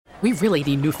We really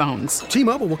need new phones.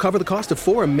 T-Mobile will cover the cost of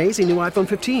 4 amazing new iPhone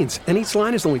 15s, and each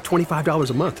line is only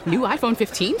 $25 a month. New iPhone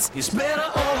 15s? It's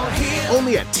better over here.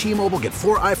 Only at T-Mobile, get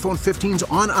 4 iPhone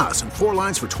 15s on us and 4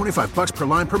 lines for $25 per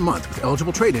line per month with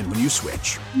eligible trade-in when you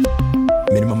switch.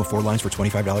 Minimum of 4 lines for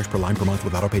 $25 per line per month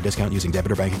with autopay discount using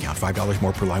debit or bank account. $5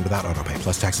 more per line without autopay,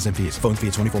 plus taxes and fees. Phone fee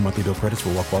at 24 monthly bill credits for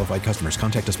well-qualified customers.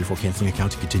 Contact us before canceling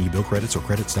account to continue bill credits or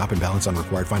credit stop and balance on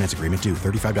required finance agreement due.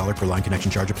 $35 per line connection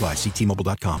charge applies. See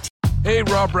T-Mobile.com. Hey,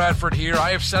 Rob Bradford here. I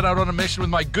have set out on a mission with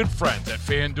my good friends at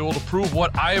FanDuel to prove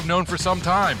what I have known for some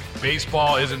time.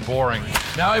 Baseball isn't boring.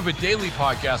 Now I have a daily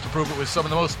podcast to prove it with some of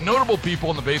the most notable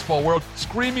people in the baseball world,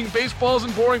 screaming baseball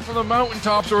isn't boring from the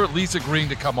mountaintops, or at least agreeing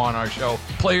to come on our show.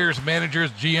 Players,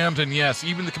 managers, GMs, and yes,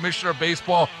 even the commissioner of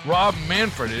baseball, Rob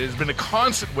Manfred. It has been a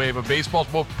constant wave of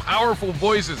baseball's most powerful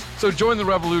voices. So join the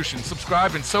revolution.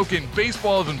 Subscribe and soak in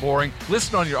Baseball Isn't Boring.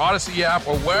 Listen on your Odyssey app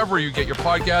or wherever you get your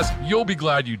podcast. You'll be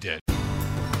glad you did.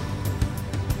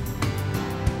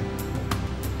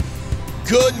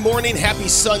 Good morning, happy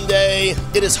Sunday.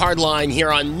 It is Hardline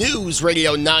here on News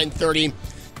Radio 930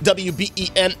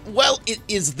 WBEN. Well, it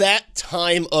is that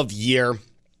time of year.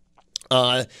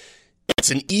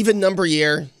 It's an even number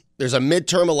year. There's a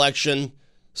midterm election.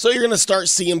 So you're going to start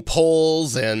seeing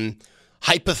polls and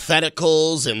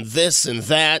hypotheticals and this and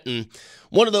that. And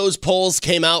one of those polls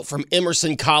came out from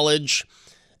Emerson College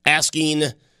asking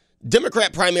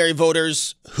Democrat primary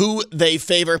voters who they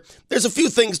favor. There's a few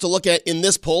things to look at in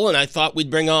this poll, and I thought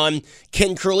we'd bring on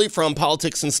Ken Curley from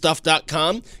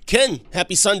politicsandstuff.com. Ken,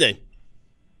 happy Sunday.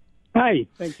 Hi,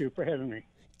 thank you for having me.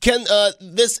 Ken,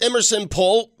 this Emerson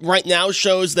poll right now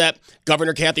shows that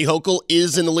Governor Kathy Hochul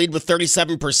is in the lead with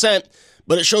 37%,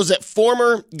 but it shows that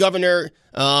former Governor,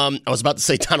 I was about to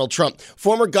say Donald Trump,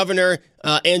 former Governor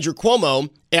Andrew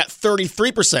Cuomo at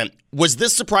 33%. Was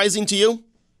this surprising to you?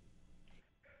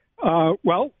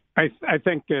 Well, I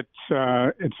think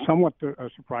it's somewhat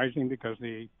surprising because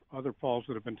the other polls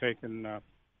that have been taken a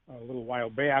little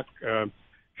while back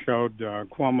showed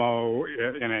Cuomo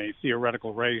in a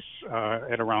theoretical race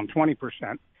at around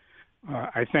 20%.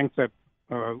 I think that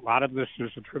a lot of this is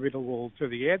attributable to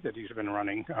the ad that he's been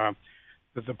running.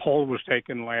 The poll was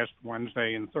taken last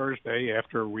Wednesday and Thursday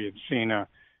after we had seen a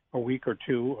week or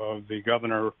two of the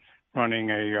governor running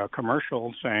a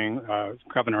commercial saying,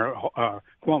 Governor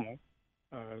Cuomo,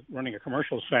 running a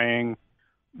commercial saying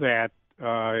that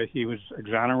he was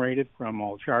exonerated from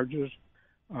all charges,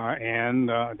 and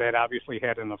that obviously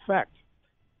had an effect.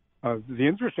 The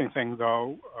interesting thing,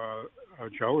 though,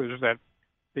 Joe, is that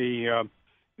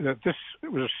that this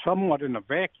was somewhat in a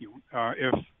vacuum.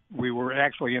 If we were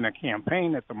actually in a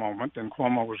campaign at the moment and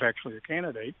Cuomo was actually a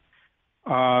candidate,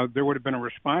 there would have been a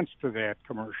response to that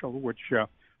commercial, which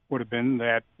would have been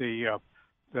that the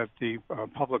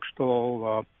public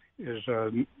still is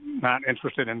not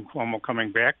interested in Cuomo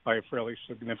coming back by a fairly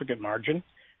significant margin,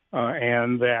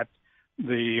 and that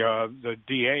the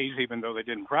DAs, even though they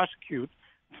didn't prosecute,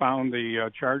 found the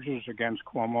charges against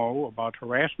Cuomo about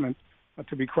harassment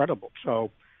to be credible. So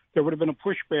there would have been a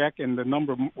pushback, and the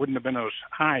number wouldn't have been as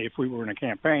high if we were in a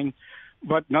campaign.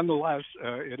 But nonetheless,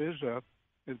 it is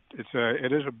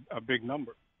a big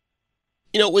number.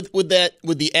 You know, with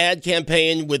the ad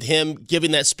campaign, with him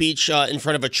giving that speech in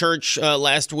front of a church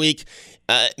last week,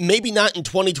 maybe not in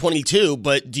 2022,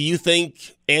 but do you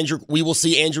think we will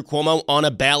see Andrew Cuomo on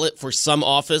a ballot for some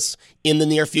office in the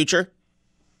near future?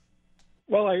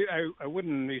 Well, I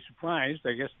wouldn't be surprised.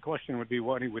 I guess the question would be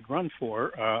what he would run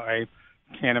for. I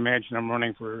can't imagine him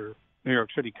running for New York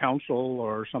City Council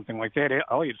or something like that.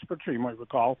 Eliot Spitzer, you might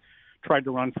recall, tried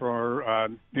to run for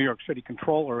New York City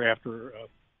Controller after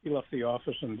he left the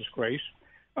office in disgrace,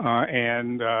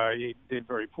 and he did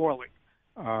very poorly.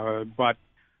 But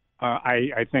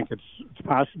I think it's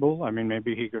possible. I mean,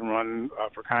 maybe he can run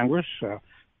for Congress.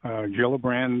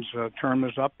 Gillibrand's term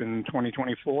is up in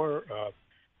 2024.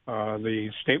 The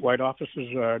statewide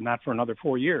offices are not for another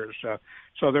 4 years.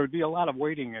 So there would be a lot of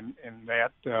waiting in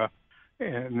that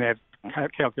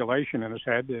calculation in his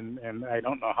head, and I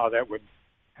don't know how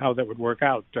that would work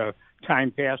out. Time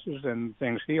passes and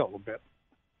things heal a bit.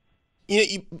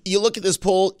 You look at this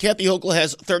poll, Kathy Hochul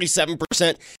has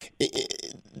 37%.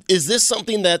 Is this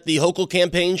something that the Hochul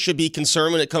campaign should be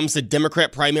concerned when it comes to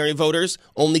Democrat primary voters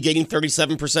only getting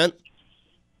 37%?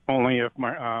 Only if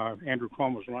Andrew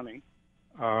Cuomo was running,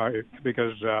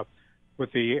 because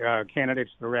with the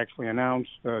candidates that were actually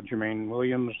announced, Jumaane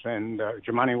Williams and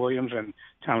Jumaane Williams and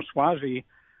Tom Suozzi,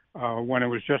 when it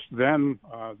was just them,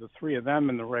 the three of them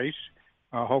in the race,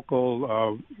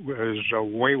 Hochul was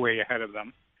way ahead of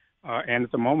them. And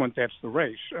at the moment, that's the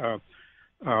race.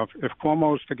 if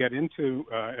Cuomo's to get into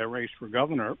a race for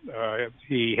governor,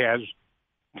 he has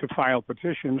to file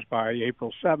petitions by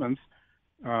April 7th.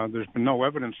 There's been no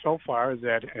evidence so far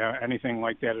that anything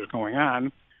like that is going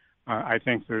on. I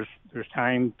think there's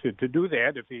time to do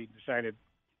that if he decided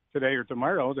today or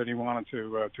tomorrow that he wanted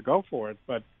to go for it.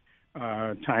 But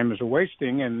time is a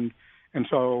wasting, and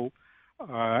so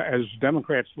as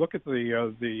Democrats look at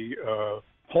the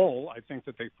poll, I think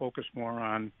that they focus more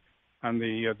on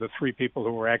the three people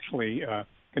who were actually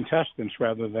contestants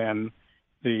rather than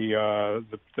the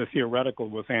theoretical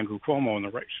with Andrew Cuomo in the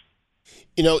race.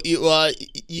 You know,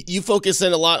 you focus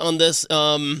in a lot on this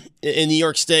in New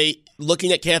York State,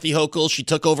 looking at Kathy Hochul. She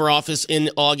took over office in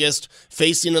August,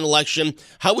 facing an election.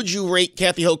 How would you rate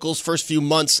Kathy Hochul's first few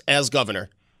months as governor?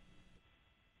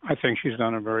 I think she's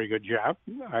done a very good job.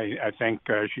 I think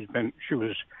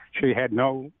she had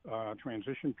no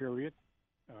transition period.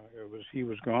 He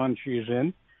was gone, she's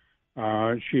in.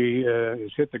 She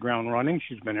has hit the ground running.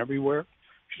 She's been everywhere.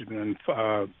 She's been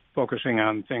focusing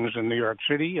on things in New York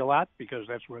City a lot because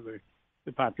that's where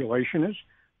the population is.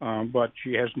 But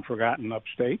she hasn't forgotten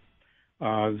upstate.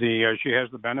 She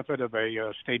has the benefit of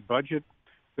a state budget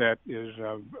that is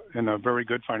in a very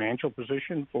good financial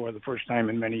position for the first time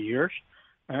in many years.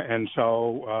 And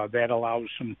so that allows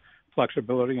some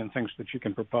flexibility and things that she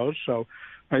can propose. So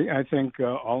I think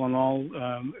all in all,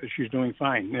 she's doing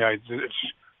fine. It's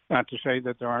not to say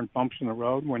that there aren't bumps in the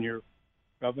road. When you're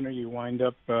governor, you wind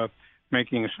up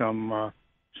making some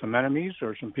enemies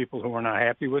or some people who are not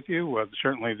happy with you.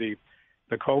 Certainly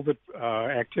the COVID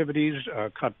activities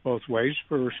cut both ways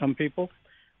for some people,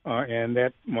 and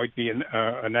that might be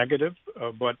a negative.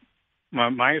 But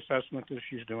my assessment is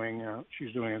she's doing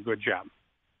a good job.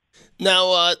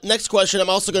 Now, next question. I'm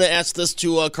also going to ask this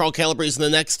to Carl Calabrese in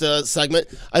the next segment.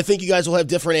 I think you guys will have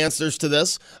different answers to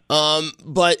this.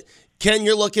 But Ken,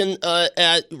 you're looking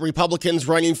at Republicans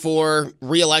running for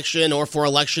re-election or for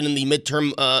election in the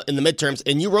midterms,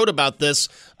 and you wrote about this.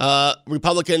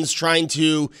 Republicans trying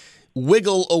to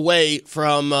wiggle away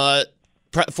from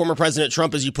former President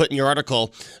Trump, as you put in your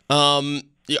article.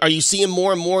 Are you seeing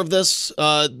more and more of this,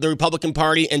 the Republican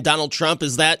Party and Donald Trump?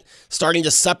 Is that starting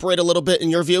to separate a little bit in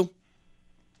your view?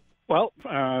 Well,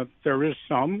 there is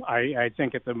some. I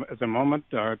think at the moment,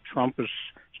 Trump is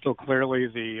still clearly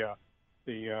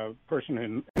the person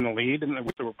in the lead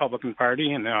with the Republican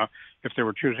Party, and if they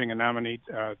were choosing a nominee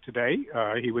today,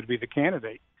 he would be the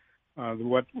candidate.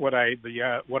 What I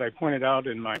pointed out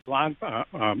in my blog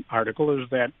article is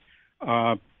that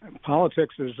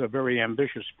politics is a very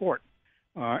ambitious sport.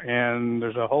 And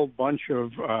there's a whole bunch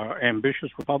of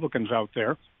ambitious Republicans out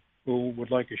there who would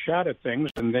like a shot at things,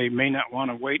 and they may not want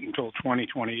to wait until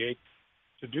 2028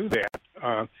 to do that.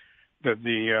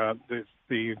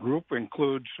 The group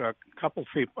includes a couple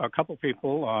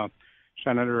people,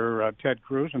 Senator Ted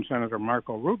Cruz and Senator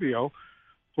Marco Rubio,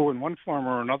 who in one form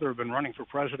or another have been running for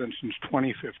president since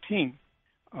 2015.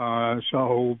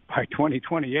 So by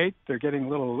 2028, they're getting a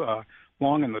little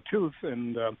long in the tooth,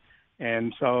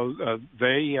 and so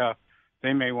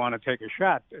they may want to take a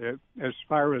shot. As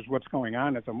far as what's going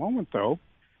on at the moment, though,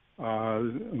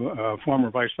 former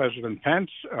Vice President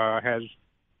Pence has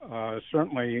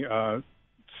certainly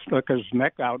stuck his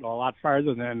neck out a lot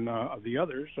farther than the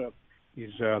others.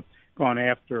 He's gone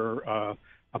after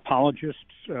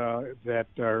apologists that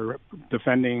are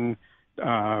defending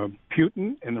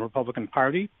Putin in the Republican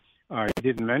Party. He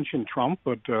didn't mention Trump,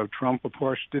 but Trump, of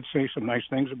course, did say some nice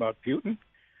things about Putin.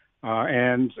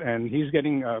 And he's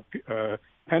getting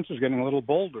Pence is getting a little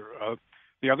bolder.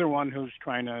 The other one who's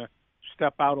trying to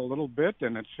step out a little bit,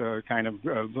 and it's kind of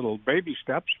little baby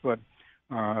steps, but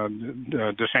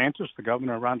DeSantis,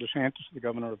 Ron DeSantis, the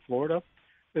governor of Florida,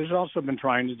 has also been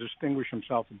trying to distinguish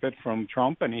himself a bit from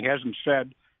Trump, and he hasn't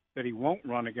said that he won't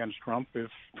run against Trump if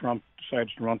Trump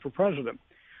decides to run for president.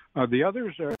 The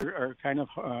others are kind of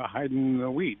hiding in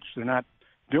the weeds. They're not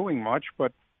doing much,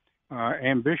 but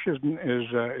ambition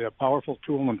is a powerful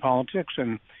tool in politics,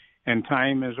 and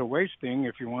time is a wasting.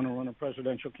 If you want to run a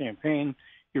presidential campaign,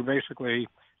 you basically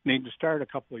need to start a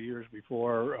couple of years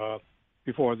before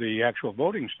the actual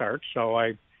voting starts. So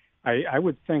I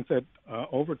would think that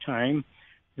over time,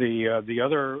 the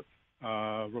other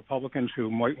Republicans who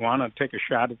might want to take a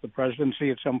shot at the presidency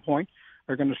at some point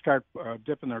are going to start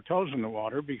dipping their toes in the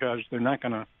water because they're not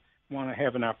going to want to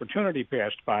have an opportunity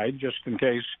passed by just in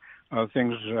case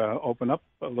things open up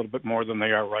a little bit more than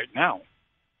they are right now.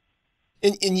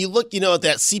 And you look, at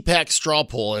that CPAC straw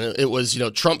poll, and it was,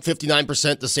 Trump 59%,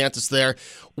 DeSantis there.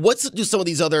 What's do some of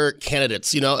these other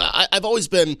candidates? I've always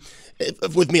been,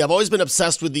 I've always been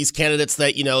obsessed with these candidates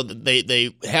that,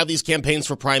 they have these campaigns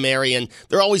for primary, and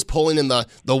they're always polling in the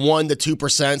 1% to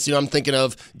 2%. I'm thinking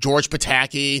of George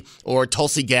Pataki or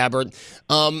Tulsi Gabbard.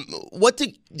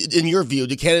 In your view,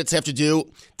 do candidates have to do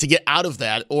to get out of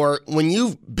that? Or when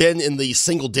you've been in the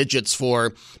single digits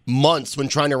for months when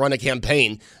trying to run a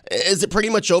campaign, is it pretty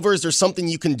much over? Is there something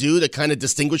you can do to kind of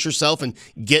distinguish yourself and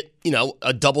get,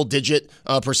 a double-digit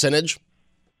percentage?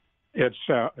 It's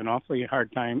an awfully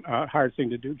hard thing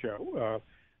to do, Joe,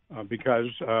 because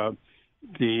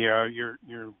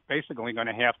you're basically going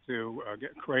to have to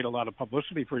create a lot of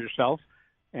publicity for yourself,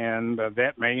 and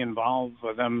that may involve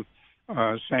them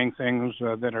saying things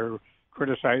that are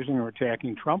criticizing or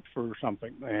attacking Trump for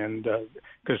something, and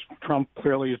because Trump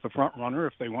clearly is the front runner.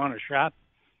 If they want a shot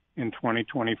in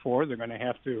 2024, they're going to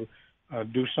have to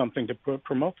do something to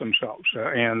promote themselves.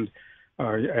 In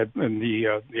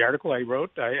the article I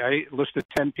wrote, I listed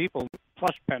 10 people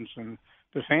plus Pence and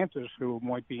DeSantis who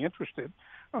might be interested,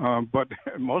 but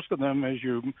most of them, as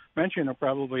you mentioned, are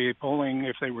probably polling,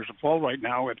 if they were to poll right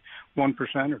now, at 1%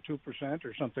 or 2%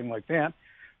 or something like that.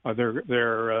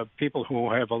 They're people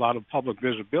who have a lot of public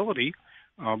visibility,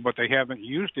 but they haven't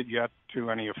used it yet to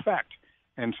any effect.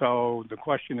 And so the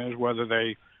question is whether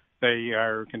they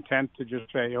are content to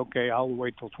just say, okay, I'll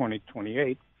wait till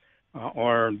 2028,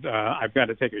 or I've got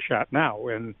to take a shot now.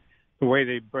 And the way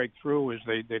they break through is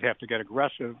they'd have to get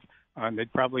aggressive, and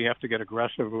they'd probably have to get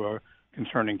aggressive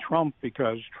concerning Trump,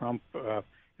 because Trump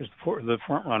is the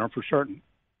front runner for certain.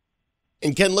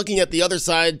 And Ken, looking at the other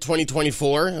side,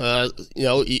 2024,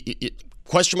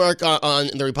 question mark on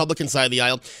the Republican side of the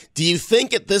aisle. Do you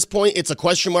think at this point it's a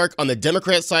question mark on the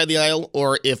Democrat side of the aisle,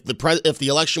 or if the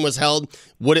election was held,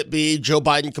 would it be Joe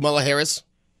Biden, Kamala Harris?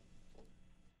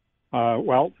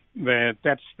 Well,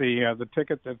 that's the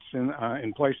ticket that's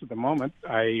in place at the moment.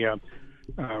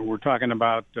 We're talking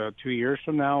about 2 years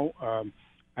from now.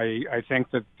 I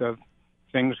think that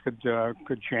things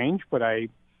could change, but I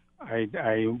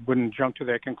wouldn't jump to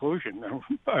that conclusion.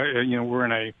 We're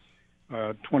in a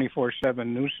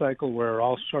 24/7 news cycle where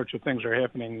all sorts of things are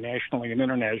happening nationally and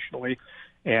internationally,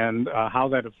 and how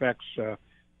that affects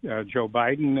Joe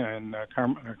Biden and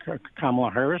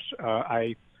Kamala Harris,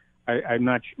 I'm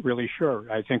not really sure.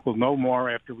 I think we'll know more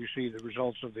after we see the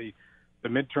results of the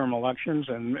midterm elections,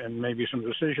 and maybe some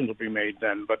decisions will be made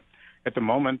then. But at the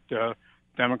moment,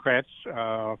 Democrats,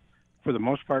 for the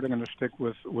most part, are going to stick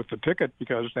with the ticket,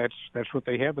 because that's what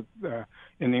they have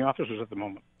in the offices at the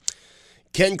moment.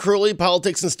 Ken Crulley,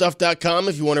 politicsandstuff.com.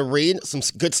 If you want to read some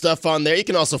good stuff on there, you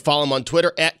can also follow him on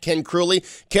Twitter at Ken Crulley.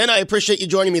 Ken, I appreciate you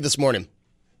joining me this morning.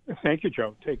 Thank you,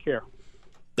 Joe. Take care.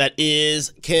 That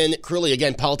is Ken Crulley.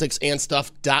 Again,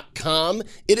 politicsandstuff.com.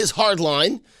 It is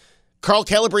Hardline. Carl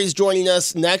Calabrese is joining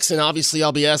us next, and obviously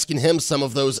I'll be asking him some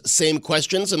of those same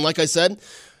questions. And like I said,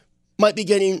 might be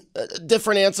getting a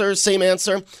different answer, same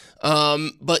answer.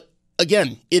 But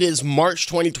again, it is March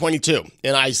 2022.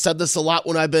 And I said this a lot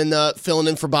when I've been filling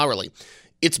in for Bowerly.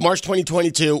 It's March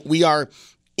 2022. We are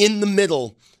in the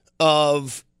middle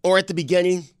of, or at the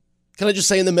beginning, can I just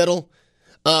say in the middle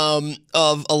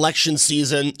of election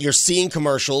season. You're seeing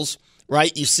commercials,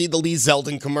 right? You see the Lee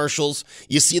Zeldin commercials.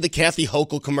 You see the Kathy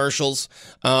Hochul commercials.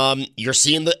 You're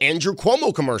seeing the Andrew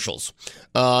Cuomo commercials,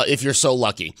 if you're so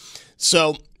lucky.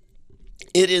 So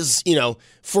it is,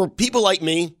 for people like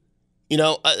me,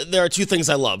 there are two things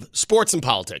I love: sports and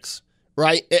politics,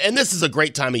 right? And this is a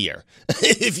great time of year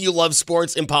if you love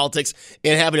sports and politics,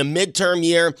 and having a midterm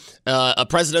year, a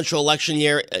presidential election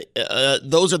year.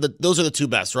 Those are the two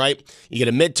best, right? You get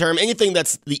a midterm, anything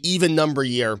that's the even number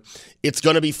year. It's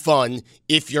going to be fun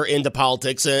if you're into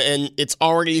politics, and it's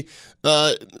already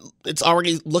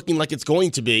looking like it's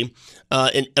going to be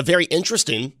a very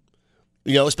interesting.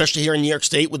 Especially here in New York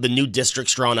State with the new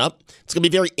districts drawn up. It's going to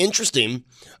be very interesting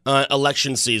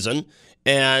election season.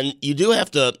 And you do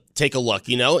have to take a look.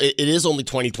 It is only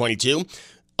 2022.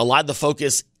 A lot of the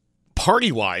focus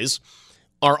party-wise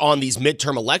are on these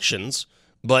midterm elections.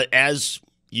 But as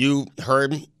you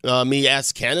heard me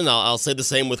ask Ken, and I'll say the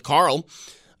same with Carl,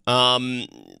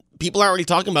 people are already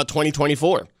talking about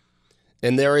 2024.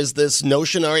 And there is this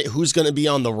notion, all right, who's going to be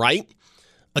on the right?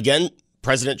 Again,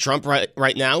 President Trump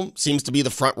right now seems to be the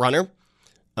front runner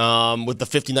with the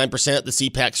 59% at the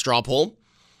CPAC straw poll.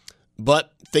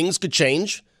 But things could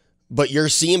change. But you're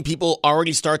seeing people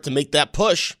already start to make that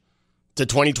push to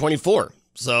 2024.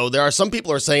 So there are some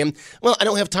people who are saying, well, I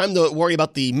don't have time to worry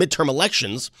about the midterm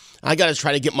elections. I got to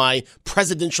try to get my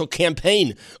presidential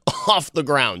campaign off the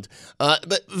ground.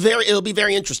 But it'll be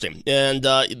very interesting. And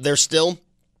there's still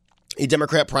a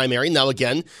Democrat primary. Now,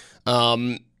 again,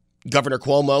 former Governor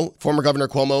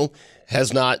Cuomo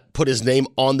has not put his name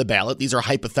on the ballot. These are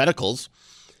hypotheticals.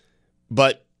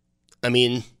 But, I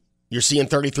mean, you're seeing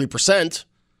 33%.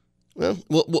 Well,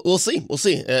 we'll see. We'll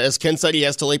see. As Ken said, he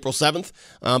has till April 7th,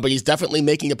 but he's definitely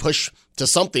making a push to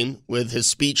something with his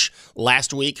speech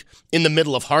last week, in the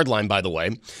middle of Hardline, by the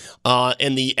way,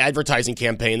 and the advertising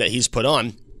campaign that he's put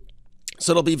on.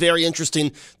 So it'll be very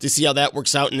interesting to see how that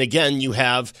works out. And again, you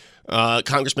have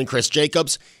Congressman Chris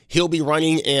Jacobs. He'll be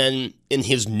running in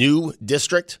his new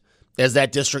district as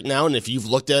that district now. And if you've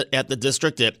looked at the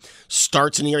district, it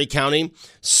starts in Erie County,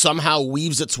 somehow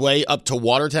weaves its way up to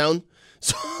Watertown.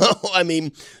 So, I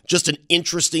mean, just an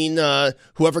interesting,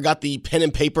 whoever got the pen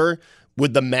and paper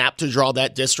with the map to draw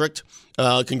that district,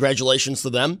 congratulations to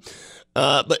them.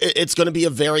 But it's going to be a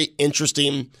very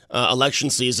interesting election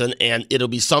season, and it'll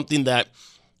be something that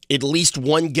at least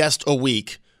one guest a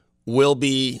week will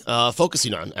be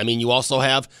focusing on. I mean, you also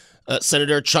have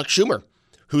Senator Chuck Schumer,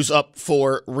 who's up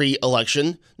for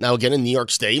re-election, now again in New York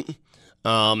State.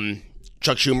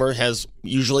 Chuck Schumer has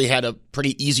usually had a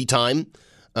pretty easy time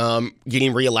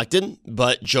getting reelected,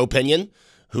 but Joe Pinion,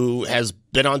 who has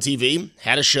been on TV,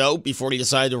 had a show before he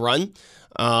decided to run,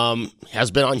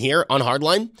 has been on here on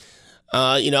Hardline.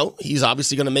 He's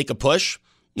obviously going to make a push.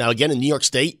 Now, again, in New York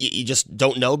State, you just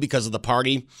don't know because of the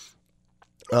party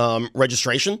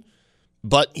registration,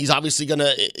 but he's obviously going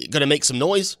to make some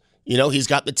noise. He's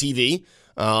got the TV,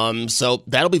 so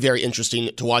that'll be very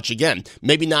interesting to watch again.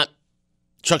 Maybe not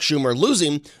Chuck Schumer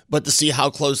losing, but to see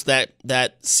how close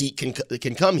that seat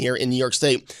can come here in New York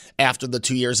State after the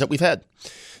 2 years that we've had.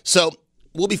 So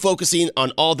we'll be focusing on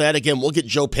all that. Again, we'll get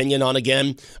Joe Pinion on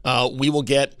again. We will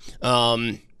get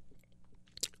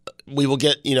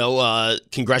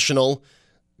congressional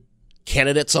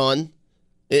candidates on.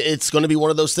 It's going to be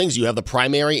one of those things. You have the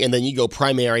primary, and then you go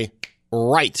primary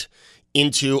right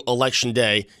into Election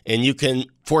Day, and you can,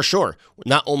 for sure,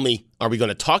 not only are we going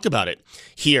to talk about it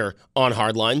here on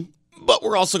Hardline, but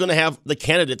we're also going to have the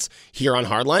candidates here on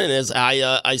Hardline. And as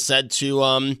I said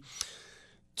to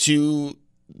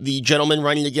the gentleman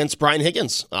running against Brian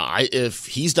Higgins, if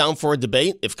he's down for a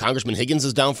debate, if Congressman Higgins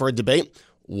is down for a debate,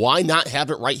 why not have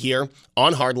it right here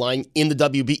on Hardline in the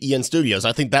WBEN studios?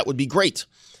 I think that would be great.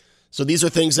 So these are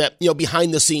things that,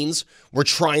 behind the scenes, we're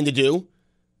trying to do,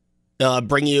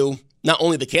 bring you not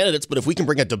only the candidates, but if we can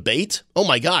bring a debate, oh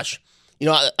my gosh,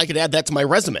 I could add that to my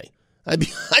resume. I'd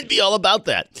be all about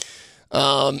that.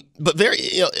 But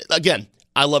again,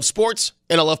 I love sports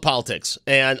and I love politics,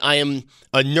 and I am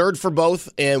a nerd for both.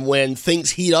 And when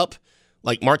things heat up,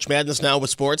 like March Madness now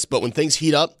with sports, but when things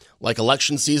heat up, like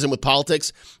election season with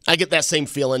politics, I get that same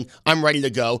feeling. I'm ready to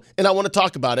go, and I want to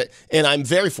talk about it. And I'm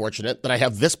very fortunate that I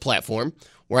have this platform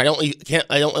where I don't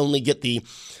only get the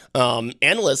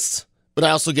analysts, but I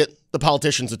also get the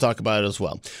politicians to talk about it as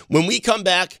well. When we come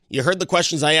back, you heard the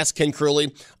questions I asked Ken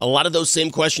Crewley. A lot of those same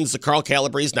questions to Carl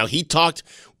Calabrese. Now, he talked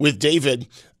with David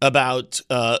about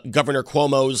Governor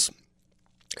Cuomo's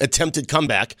attempted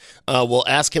comeback. We'll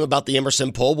ask him about the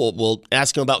Emerson poll. We'll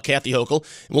ask him about Kathy Hochul.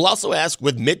 And we'll also ask,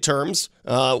 with midterms,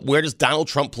 where does Donald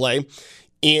Trump play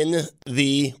in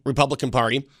the Republican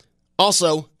Party?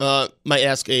 Also, might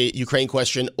ask a Ukraine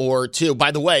question or two.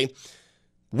 By the way,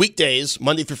 weekdays,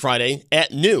 Monday through Friday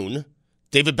at noon,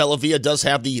 David Bellavia does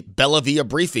have the Bellavia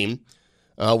briefing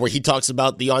where he talks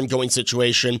about the ongoing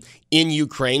situation in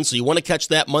Ukraine. So you want to catch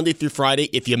that Monday through Friday.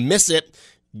 If you miss it,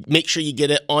 make sure you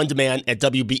get it on demand at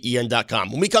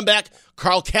WBEN.com. When we come back,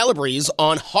 Carl Calabrese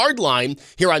on Hardline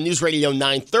here on News Radio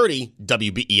 930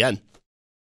 WBEN.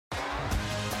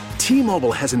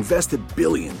 T-Mobile has invested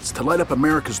billions to light up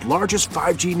America's largest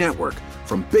 5G network,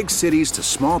 from big cities to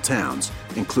small towns,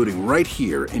 including right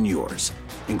here in yours.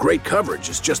 And great coverage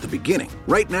is just the beginning.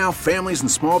 Right now, families and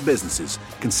small businesses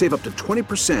can save up to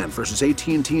 20% versus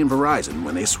AT&T and Verizon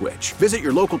when they switch. Visit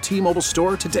your local T-Mobile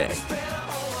store today.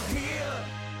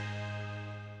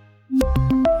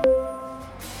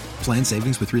 Plan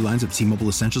savings with 3 lines of T-Mobile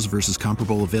Essentials versus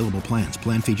comparable available plans.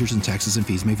 Plan features and taxes and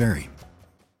fees may vary.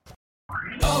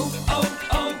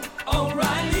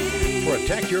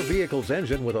 Protect your vehicle's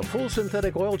engine with a full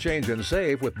synthetic oil change and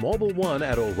save with Mobil 1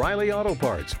 at O'Reilly Auto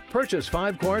Parts. Purchase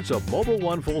 5 quarts of Mobil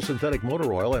 1 full synthetic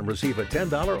motor oil and receive a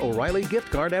 $10 O'Reilly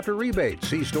gift card after rebate.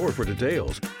 See store for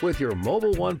details. With your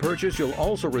Mobil 1 purchase, you'll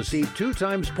also receive 2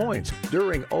 times points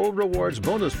during O Rewards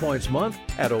Bonus Points Month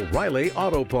at O'Reilly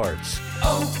Auto Parts.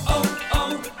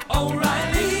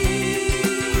 O'Reilly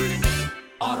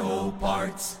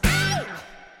Parts.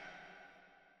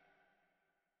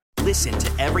 Listen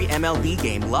to every MLB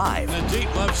game live. In the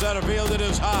deep left center field, it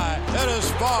is high, it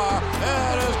is far,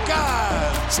 it is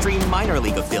gone. Stream minor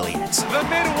league affiliates. The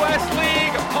Midwest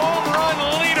League home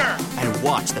run leader. And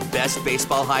watch the best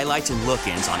baseball highlights and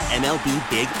look-ins on MLB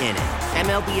Big Inning.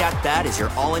 MLB At Bat is your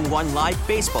all-in-one live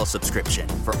baseball subscription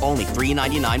for only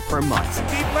 $3.99 per month.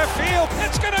 Deep left field,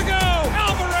 it's gonna go.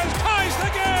 Alvarez ties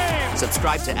the game.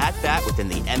 Subscribe to At Bat within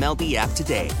the MLB app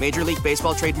today. Major League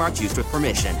Baseball trademarks used with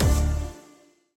permission.